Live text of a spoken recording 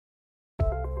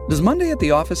Does Monday at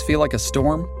the office feel like a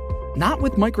storm? Not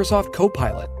with Microsoft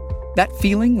Copilot. That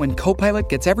feeling when Copilot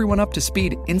gets everyone up to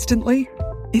speed instantly?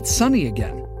 It's sunny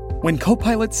again. When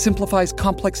Copilot simplifies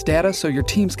complex data so your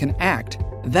teams can act,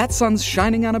 that sun's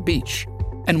shining on a beach.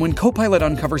 And when Copilot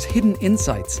uncovers hidden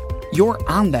insights, you're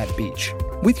on that beach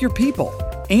with your people,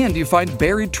 and you find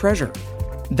buried treasure.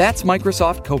 That's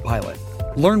Microsoft Copilot.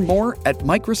 Learn more at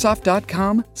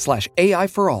Microsoft.com/AI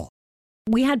for all.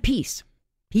 We had peace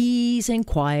and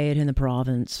quiet in the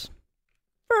province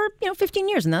for 15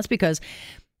 years, and that's because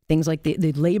things like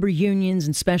the labor unions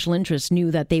and special interests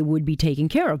knew that they would be taken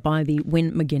care of by the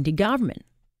Wynne-McGuinty government.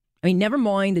 I mean, never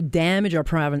mind the damage our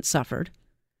province suffered.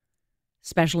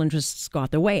 Special interests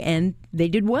got their way, and they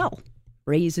did well.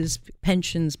 Raises,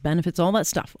 pensions, benefits, all that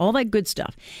stuff, all that good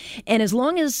stuff. And as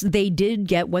long as they did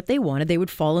get what they wanted, they would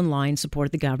fall in line,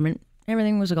 support the government.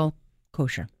 Everything was all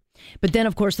kosher. But then,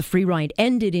 of course, the free ride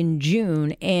ended in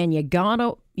June, and you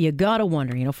gotta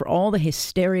wonder, for all the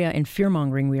hysteria and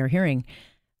fear-mongering we are hearing,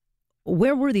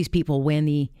 where were these people when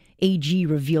the AG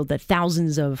revealed that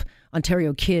thousands of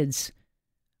Ontario kids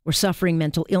were suffering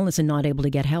mental illness and not able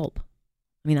to get help?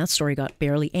 I mean, that story got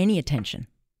barely any attention.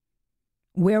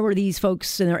 Where were these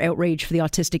folks in their outrage for the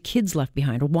autistic kids left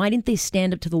behind? Or why didn't they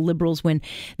stand up to the Liberals when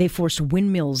they forced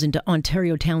windmills into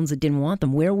Ontario towns that didn't want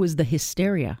them? Where was the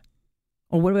hysteria?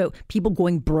 Or what about people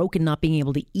going broke and not being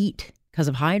able to eat because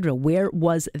of hydro? Where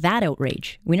was that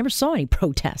outrage? We never saw any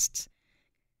protests.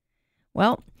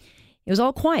 Well, it was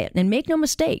all quiet. And make no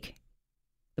mistake,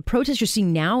 the protests you're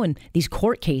seeing now and these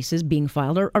court cases being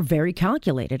filed are very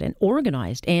calculated and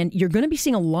organized. And you're going to be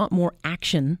seeing a lot more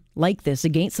action like this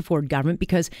against the Ford government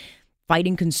because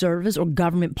fighting Conservatives or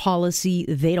government policy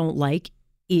they don't like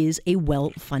is a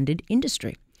well-funded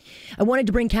industry. I wanted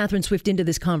to bring Catherine Swift into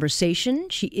this conversation.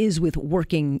 She is with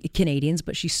Working Canadians,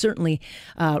 but she certainly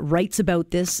writes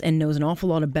about this and knows an awful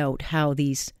lot about how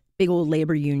these big old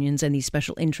labor unions and these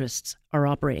special interests are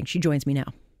operating. She joins me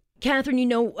now. Catherine,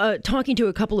 talking to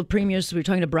a couple of premiers, we were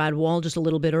talking to Brad Wall just a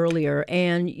little bit earlier,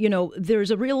 and,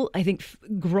 there's a real, I think,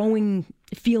 growing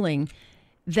feeling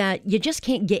that you just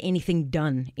can't get anything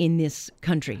done in this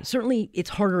country. Certainly,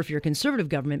 it's harder if you're a Conservative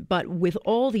government, but with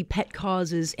all the pet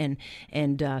causes and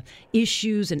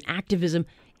issues and activism,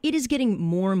 it is getting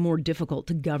more and more difficult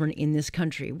to govern in this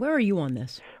country. Where are you on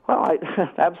this? Well, I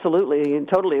absolutely and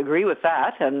totally agree with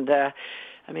that. And, as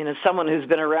someone who's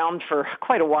been around for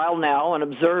quite a while now and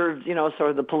observed,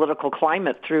 sort of the political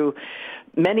climate through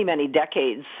many, many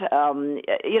decades,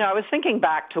 I was thinking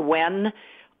back to when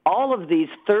all of these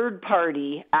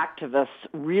third-party activists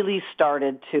really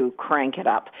started to crank it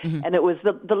up. Mm-hmm. And it was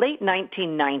the late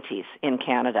 1990s in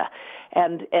Canada.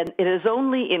 And it has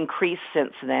only increased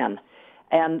since then.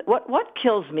 And what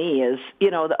kills me is,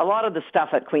 a lot of the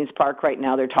stuff at Queen's Park right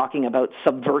now, they're talking about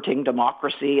subverting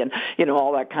democracy and,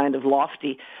 all that kind of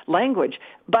lofty language.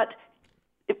 But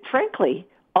frankly,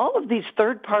 all of these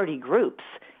third-party groups,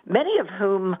 many of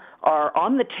whom are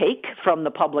on the take from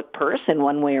the public purse in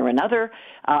one way or another,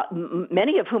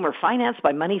 many of whom are financed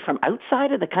by money from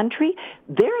outside of the country,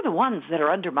 they're the ones that are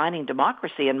undermining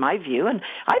democracy, in my view. And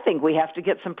I think we have to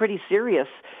get some pretty serious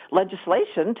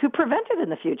legislation to prevent it in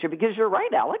the future, because you're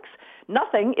right, Alex,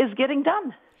 nothing is getting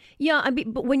done. Yeah,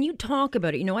 but when you talk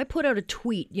about it, I put out a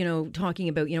tweet, talking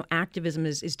about, activism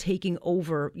is taking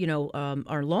over,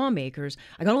 our lawmakers.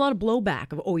 I got a lot of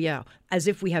blowback of, as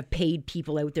if we have paid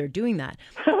people out there doing that.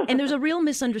 And there's a real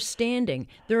misunderstanding.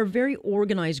 There are very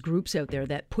organized groups out there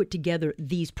that put together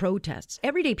these protests.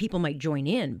 Everyday people might join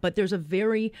in, but there's a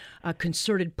very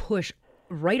concerted push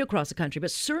right across the country. But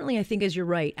certainly, I think, as you're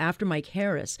right, after Mike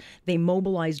Harris, they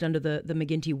mobilized under the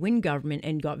McGuinty-Wynne government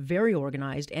and got very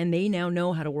organized, and they now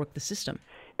know how to work the system.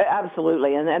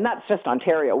 Absolutely, and that's just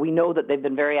Ontario. We know that they've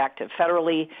been very active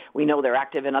federally. We know they're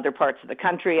active in other parts of the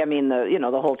country. I mean,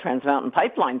 the whole Trans Mountain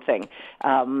Pipeline thing.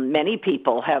 Many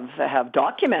people have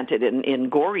documented in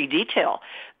gory detail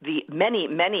the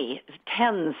many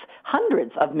tens,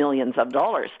 hundreds of millions of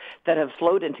dollars that have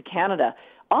flowed into Canada,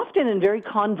 often in very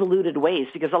convoluted ways,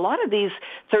 because a lot of these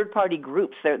third-party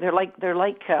groups, they're like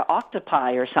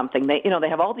octopi or something. They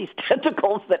have all these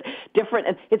tentacles that different,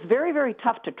 and it's very, very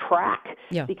tough to track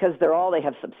because they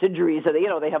have subsidiaries,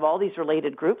 or they have all these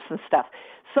related groups and stuff.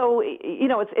 So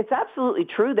it's absolutely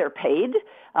true. They're paid,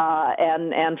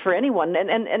 and for anyone,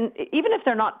 and even if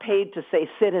they're not paid to say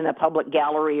sit in a public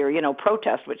gallery or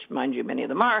protest, which mind you many of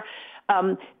them are,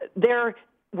 they're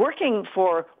working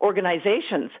for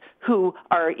organizations who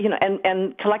are,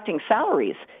 and collecting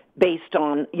salaries based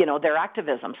on, their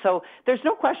activism. So there's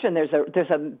no question there's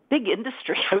a big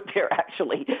industry out there,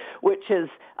 actually, which is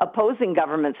opposing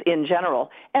governments in general.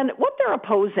 And what they're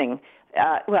opposing,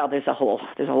 Well, there's a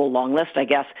whole long list, I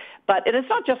guess. But it's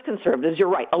not just conservatives. You're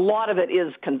right. A lot of it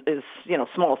is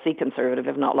small c conservative,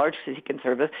 if not large c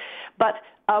conservative. But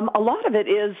a lot of it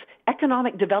is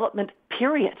economic development,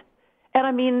 period. And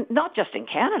I mean, not just in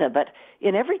Canada, but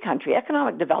in every country,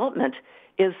 economic development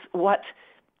is what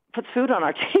puts food on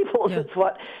our tables. Yeah. It's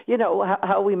what,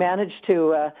 how we manage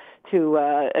to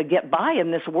get by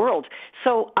in this world.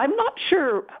 So I'm not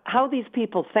sure how these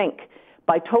people think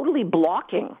by totally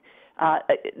blocking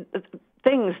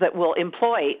things that will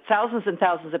employ thousands and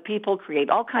thousands of people,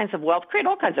 create all kinds of wealth, create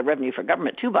all kinds of revenue for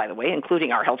government too, by the way,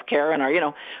 including our health care and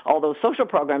our, all those social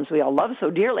programs we all love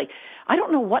so dearly. I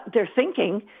don't know what they're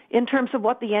thinking in terms of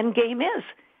what the end game is,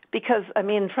 because, I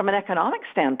mean, from an economic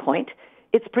standpoint,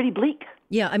 it's pretty bleak.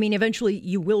 Yeah, I mean, eventually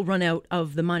you will run out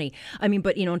of the money. I mean,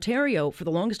 but in Ontario, for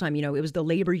the longest time, it was the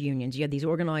labor unions. You had these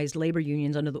organized labor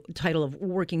unions under the title of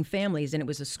working families, and it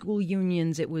was the school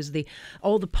unions, it was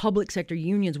all the public sector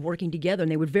unions working together, and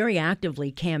they would very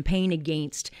actively campaign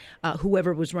against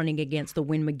whoever was running against the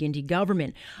Wynne McGuinty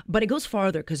government. But it goes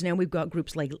farther, because now we've got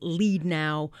groups like Lead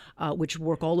Now, which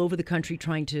work all over the country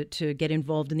trying to get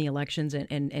involved in the elections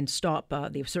and stop.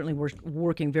 They've certainly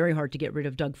working very hard to get rid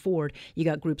of Doug Ford. You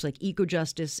got groups like EcoJustice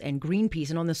and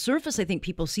Greenpeace. And on the surface, I think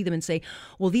people see them and say,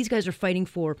 well, these guys are fighting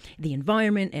for the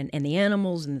environment and the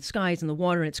animals and the skies and the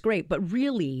water, and it's great. But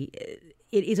really,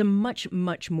 it is a much,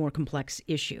 much more complex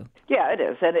issue. Yeah, it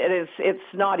is. And it's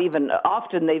not even,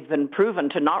 often they've been proven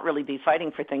to not really be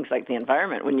fighting for things like the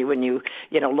environment when you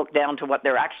look down to what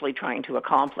they're actually trying to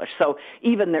accomplish. So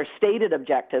even their stated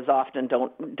objectives often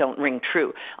don't ring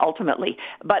true ultimately.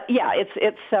 But yeah,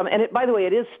 by the way,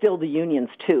 it is still the unions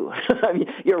too. I mean,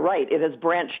 you're right. It has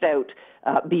branched out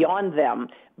beyond them.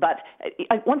 But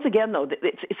once again, though,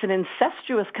 it's an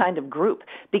incestuous kind of group,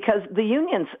 because the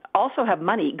unions also have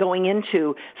money going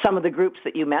into some of the groups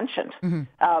that you mentioned.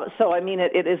 Mm-hmm. So, I mean,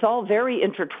 it is all very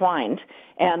intertwined,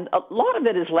 and a lot of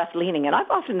it is left-leaning. And I've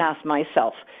often asked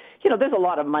myself, there's a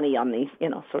lot of money on the,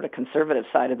 sort of conservative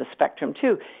side of the spectrum,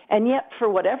 too. And yet, for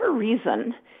whatever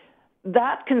reason,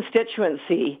 that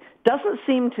constituency doesn't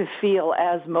seem to feel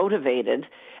as motivated,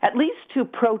 at least to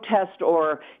protest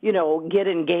or, get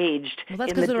engaged in the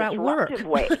disruptive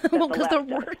way. Well, because they're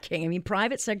working. I mean,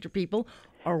 private sector people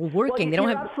are working. Well, they don't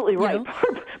you're have absolutely right.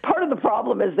 Part of the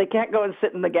problem is they can't go and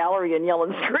sit in the gallery and yell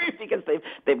and scream because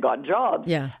they've got jobs.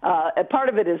 Yeah. Part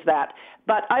of it is that.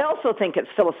 But I also think it's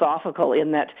philosophical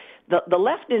in that the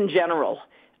left in general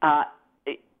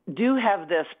do have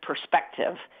this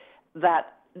perspective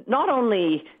that not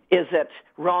only is it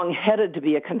wrong-headed to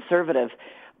be a conservative,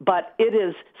 but it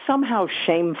is somehow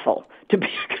shameful to be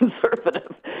a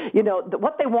conservative.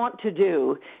 What they want to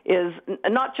do is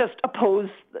not just oppose,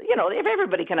 if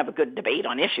everybody can have a good debate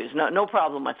on issues, no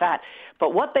problem with that.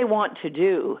 But what they want to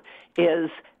do is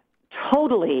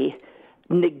totally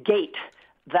negate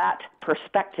that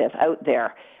perspective out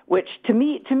there, which to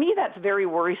me that's very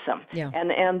worrisome. Yeah.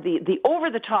 And the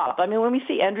over the top. I mean, when we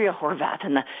see Andrea Horwath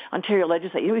in the Ontario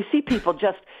Legislature, we see people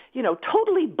just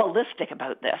totally ballistic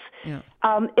about this. Yeah.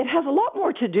 It has a lot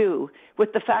more to do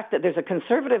with the fact that there's a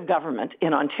conservative government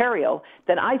in Ontario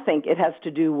than I think it has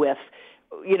to do with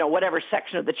whatever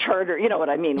section of the charter, what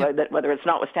I mean, yeah. whether it's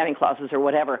notwithstanding clauses or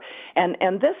whatever.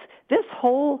 And this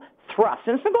whole thrust,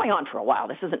 and it's been going on for a while,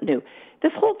 this isn't new,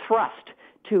 this whole thrust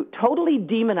to totally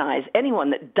demonize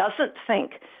anyone that doesn't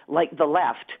think like the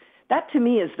left, that to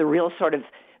me is the real sort of,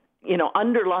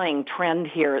 underlying trend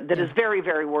here that is very,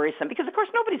 very worrisome, because of course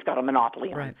nobody's got a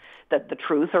monopoly on the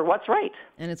truth or what's right.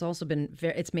 And it's also been,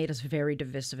 it's made us very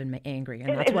divisive and angry,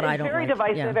 and that's what I don't like. It's very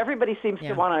divisive. Yeah. Everybody seems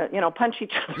to want to, punch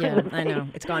each other in the face. I know.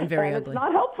 It's gone very ugly. It's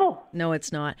not helpful. No,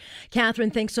 it's not. Catherine,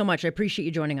 thanks so much. I appreciate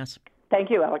you joining us. Thank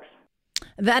you, Alex.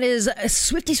 That is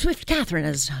Swifty Swift Catherine,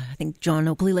 as I think John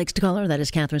Oakley likes to call her. That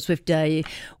is Catherine Swift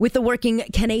with the Working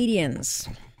Canadians.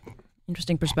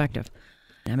 Interesting perspective.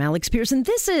 I'm Alex Pearson.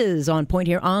 This is On Point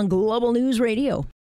here on Global News Radio.